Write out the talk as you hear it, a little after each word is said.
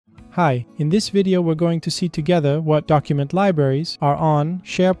Hi, in this video we're going to see together what document libraries are on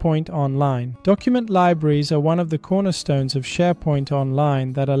SharePoint Online. Document libraries are one of the cornerstones of SharePoint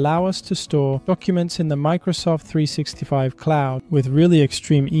Online that allow us to store documents in the Microsoft 365 cloud with really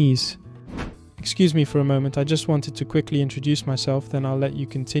extreme ease. Excuse me for a moment, I just wanted to quickly introduce myself, then I'll let you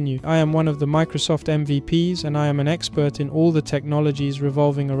continue. I am one of the Microsoft MVPs and I am an expert in all the technologies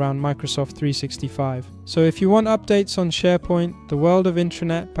revolving around Microsoft 365. So if you want updates on SharePoint, the world of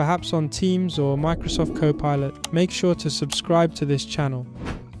intranet, perhaps on Teams or Microsoft Copilot, make sure to subscribe to this channel.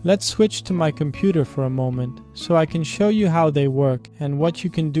 Let's switch to my computer for a moment so I can show you how they work and what you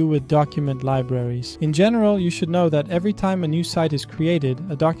can do with document libraries. In general, you should know that every time a new site is created,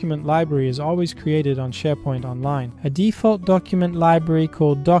 a document library is always created on SharePoint Online. A default document library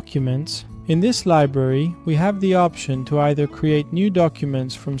called Documents. In this library, we have the option to either create new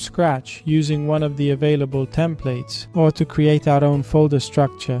documents from scratch using one of the available templates, or to create our own folder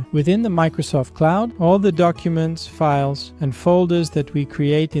structure. Within the Microsoft Cloud, all the documents, files, and folders that we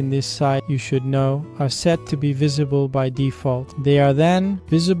create in this site, you should know, are set to be visible by default. They are then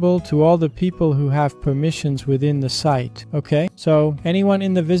visible to all the people who have permissions within the site. Okay? So anyone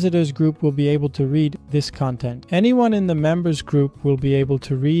in the visitors group will be able to read this content. Anyone in the members group will be able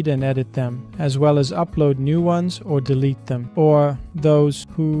to read and edit them, as well as upload new ones or delete them, or those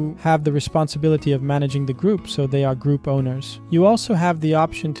who have the responsibility of managing the group, so they are group owners. You also have the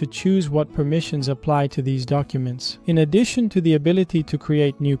option to choose what permissions apply to these documents. In addition to the ability to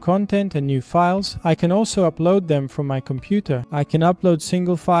create new content and new files, I can also upload them from my computer. I can upload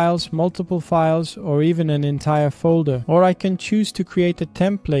single files, multiple files, or even an entire folder. Or I can choose to create a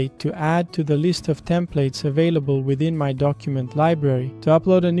template to add to the list of templates available within my document library. To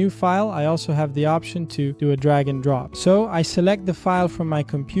upload a new file, I also have the option to do a drag and drop. So I select the file from my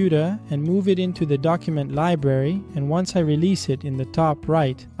computer and move it into the document library, and once I release it in the top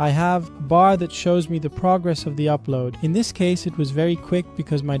right, I have a bar that shows me the progress of the upload. In this case it was very quick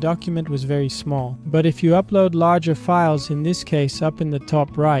because my document was very small. But if you upload larger files, in this case up in the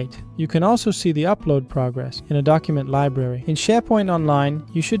top right, you can also see the upload progress in a document library. In SharePoint Online,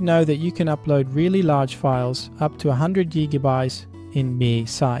 you should know that you can upload really large files up to 100 gigabytes in MB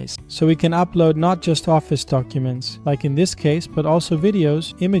size. So we can upload not just Office documents, like in this case, but also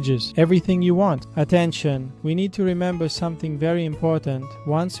videos, images, everything you want. Attention, we need to remember something very important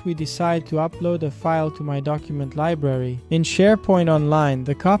once we decide to upload a file to my document library. In SharePoint Online,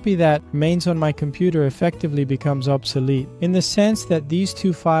 the copy that remains on my computer effectively becomes obsolete, in the sense that these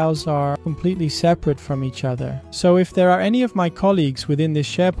two files are completely separate from each other. So if there are any of my colleagues within this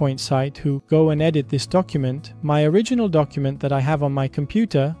SharePoint site who go and edit this document, my original document that I have on my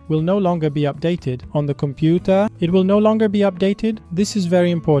computer will no longer be updated. On the computer, it will no longer be updated. This is very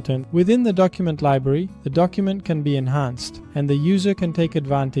important. Within the document library, the document can be enhanced and the user can take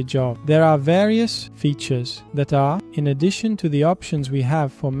advantage of. There are various features that are, in addition to the options we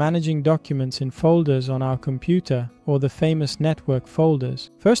have for managing documents in folders on our computer, or the famous network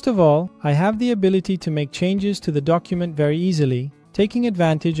folders. First of all, I have the ability to make changes to the document very easily, taking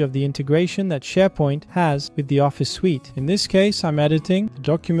advantage of the integration that SharePoint has with the Office suite. In this case, I'm editing the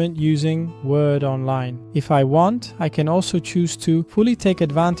document using Word Online. If I want, I can also choose to fully take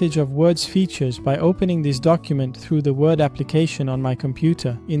advantage of Word's features by opening this document through the Word application on my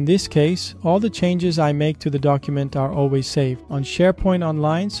computer. In this case, all the changes I make to the document are always saved. On SharePoint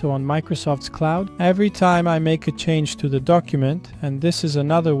Online, so on Microsoft's cloud, every time I make a change to the document, and this is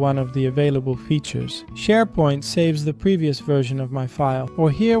another one of the available features, SharePoint saves the previous version of my file.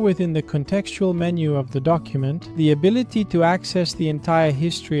 Or here within the contextual menu of the document, the ability to access the entire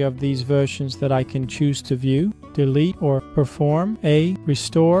history of these versions that I can choose to view, delete, or perform a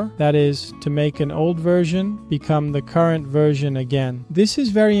restore, that is, to make an old version become the current version again. This is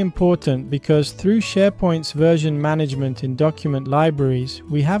very important because through SharePoint's version management in document libraries,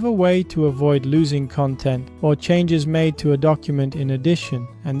 we have a way to avoid losing content or changes made to a document in addition,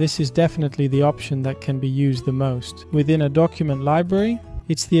 and this is definitely the option that can be used the most. Within a document library,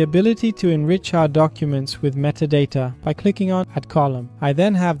 it's the ability to enrich our documents with metadata by clicking on Add Column. I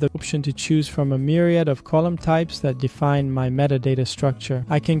then have the option to choose from a myriad of column types that define my metadata structure.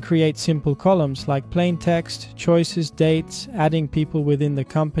 I can create simple columns like plain text, choices, dates, adding people within the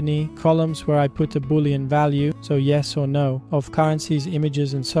company, columns where I put a Boolean value, so yes or no, of currencies,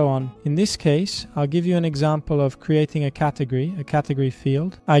 images, and so on. In this case, I'll give you an example of creating a category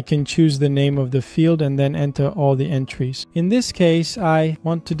field. I can choose the name of the field and then enter all the entries. In this case, I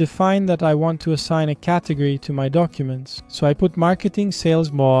want to define that I want to assign a category to my documents. So I put marketing,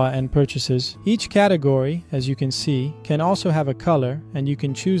 sales, more, and purchases. Each category, as you can see, can also have a color, and you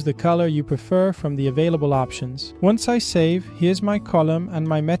can choose the color you prefer from the available options. Once I save, here's my column and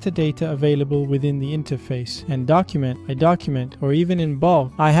my metadata available within the interface. And document, I document, or even in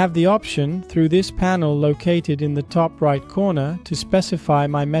bulk. I have the option through this panel located in the top right corner to specify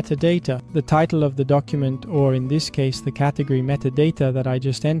my metadata, the title of the document, or in this case the category metadata that I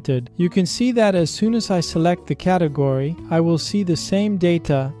just entered. You can see that as soon as I select the category, I will see the same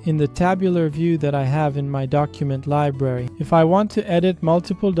data in the tabular view that I have in my document library. If I want to edit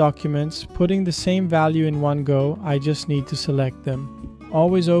multiple documents, putting the same value in one go, I just need to select them.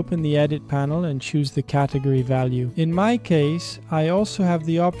 Always open the edit panel and choose the category value. In my case, I also have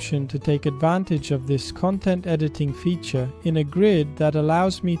the option to take advantage of this content editing feature in a grid that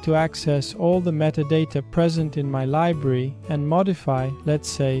allows me to access all the metadata present in my library and modify, let's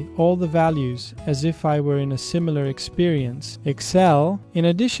say, all the values as if I were in a similar experience. Excel. In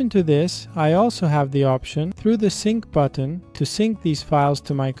addition to this, I also have the option through the sync button to sync these files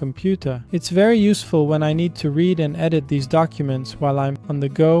to my computer. It's very useful when I need to read and edit these documents while I'm on the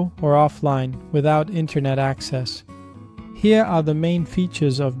go or offline without internet access. Here are the main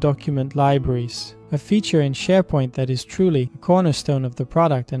features of document libraries, a feature in SharePoint that is truly a cornerstone of the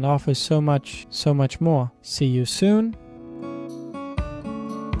product and offers so much more. See you soon.